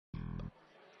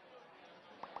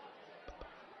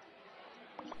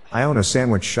I own a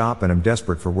sandwich shop and am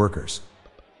desperate for workers.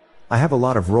 I have a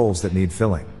lot of roles that need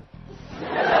filling.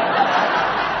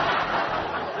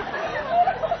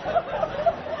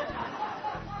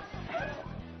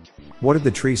 What did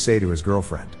the tree say to his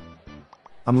girlfriend?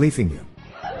 I'm leafing you.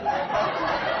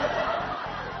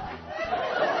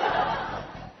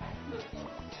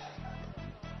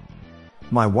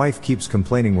 My wife keeps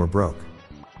complaining we're broke.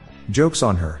 Joke's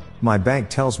on her, my bank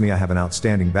tells me I have an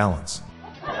outstanding balance.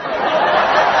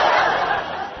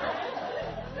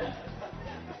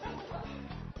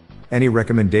 Any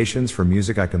recommendations for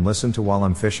music I can listen to while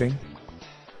I'm fishing?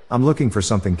 I'm looking for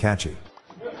something catchy.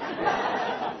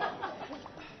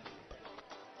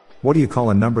 What do you call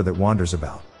a number that wanders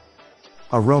about?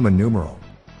 A Roman numeral.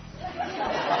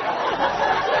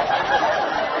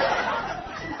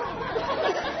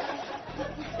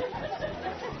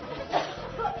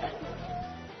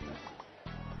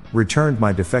 Returned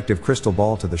my defective crystal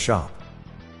ball to the shop.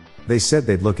 They said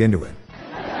they'd look into it.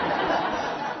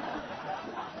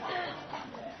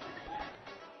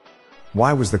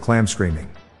 Why was the clam screaming?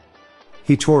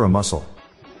 He tore a muscle.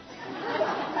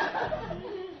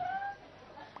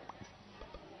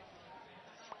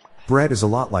 Bread is a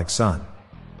lot like sun.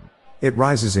 It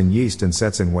rises in yeast and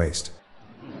sets in waste.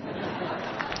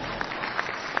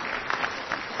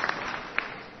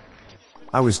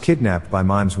 I was kidnapped by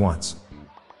mimes once.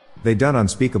 They done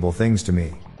unspeakable things to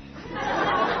me.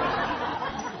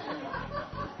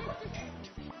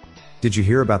 Did you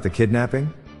hear about the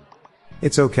kidnapping?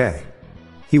 It's okay.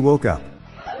 He woke up.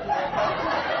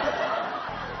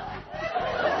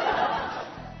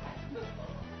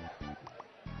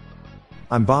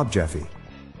 I'm Bob Jeffy.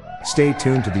 Stay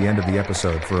tuned to the end of the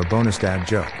episode for a bonus dad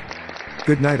joke.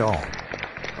 Good night all.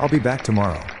 I'll be back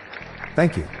tomorrow.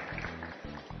 Thank you.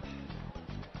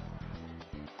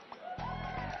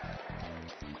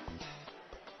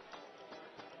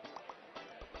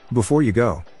 Before you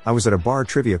go, I was at a bar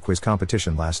trivia quiz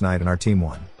competition last night and our team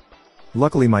won.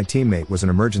 Luckily my teammate was an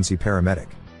emergency paramedic.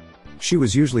 She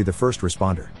was usually the first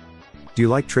responder. Do you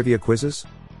like trivia quizzes?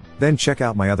 Then check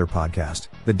out my other podcast,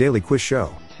 The Daily Quiz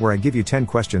Show, where I give you 10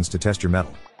 questions to test your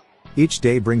mettle. Each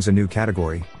day brings a new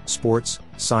category: sports,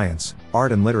 science,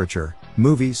 art and literature,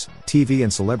 movies, TV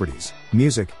and celebrities,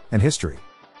 music, and history.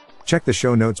 Check the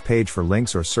show notes page for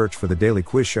links or search for The Daily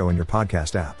Quiz Show in your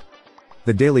podcast app.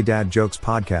 The Daily Dad Jokes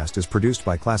podcast is produced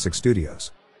by Classic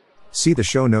Studios. See the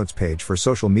show notes page for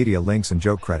social media links and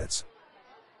joke credits.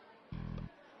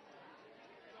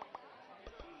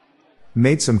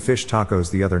 Made some fish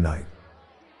tacos the other night.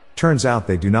 Turns out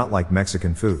they do not like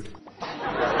Mexican food.